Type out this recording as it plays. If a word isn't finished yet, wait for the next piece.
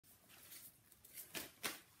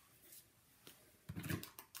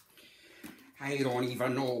I don't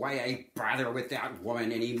even know why I bother with that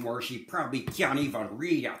woman anymore. She probably can't even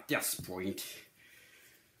read at this point.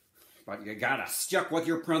 But you gotta stick with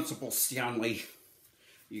your principles, Stanley.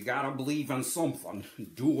 You gotta believe in something.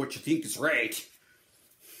 Do what you think is right.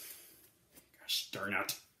 Gosh darn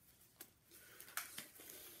it.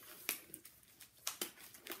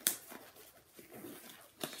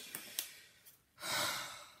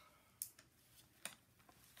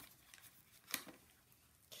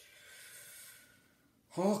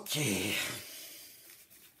 Okay.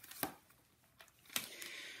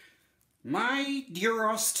 My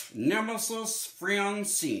dearest nemesis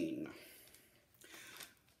Francine,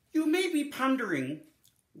 you may be pondering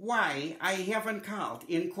why I haven't called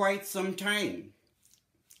in quite some time.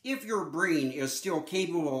 If your brain is still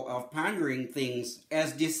capable of pondering things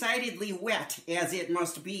as decidedly wet as it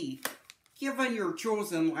must be, given your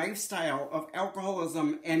chosen lifestyle of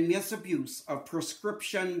alcoholism and misabuse of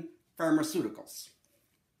prescription pharmaceuticals.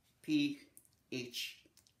 P-H-A-C-U.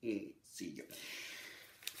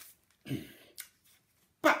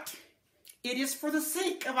 But it is for the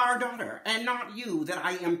sake of our daughter and not you that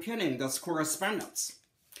I am penning this correspondence.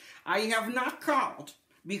 I have not called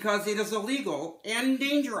because it is illegal and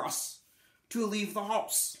dangerous to leave the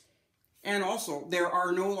house. And also, there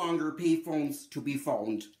are no longer payphones to be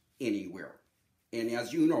found anywhere. And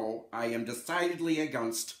as you know, I am decidedly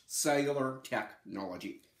against cellular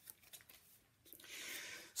technology.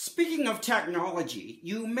 Speaking of technology,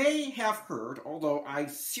 you may have heard, although I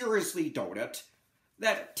seriously doubt it,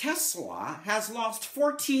 that Tesla has lost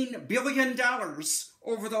 $14 billion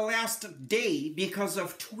over the last day because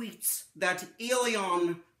of tweets that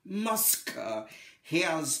Elon Musk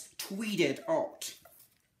has tweeted out.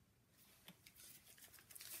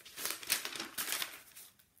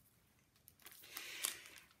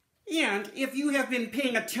 And if you have been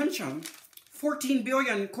paying attention, 14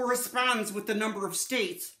 billion corresponds with the number of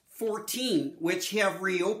states, 14, which have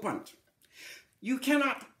reopened. You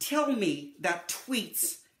cannot tell me that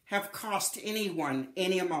tweets have cost anyone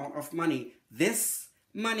any amount of money. This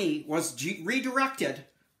money was redirected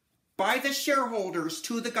by the shareholders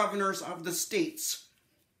to the governors of the states,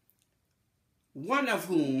 one of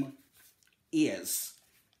whom is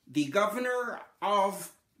the governor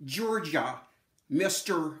of Georgia,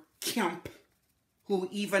 Mr. Kemp, who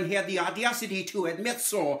even had the audacity to admit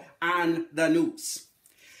so on the news.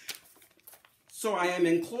 So I am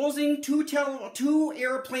enclosing two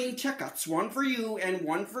airplane tickets, one for you and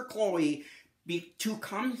one for Chloe, to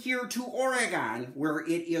come here to Oregon where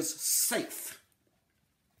it is safe.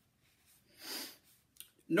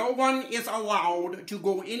 No one is allowed to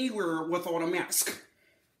go anywhere without a mask.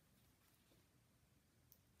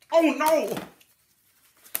 Oh no!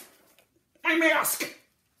 My mask!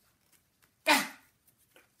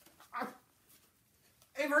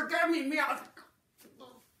 Hey, forgive me, mask.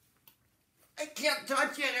 I can't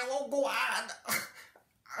touch it, it won't go on.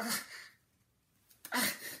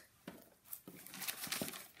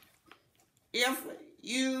 If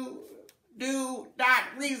you do not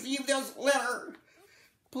receive this letter,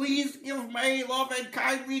 please give my love and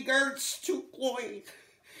kind regards to Chloe.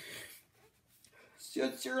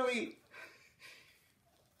 Sincerely,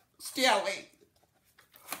 Stanley.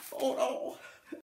 Oh no.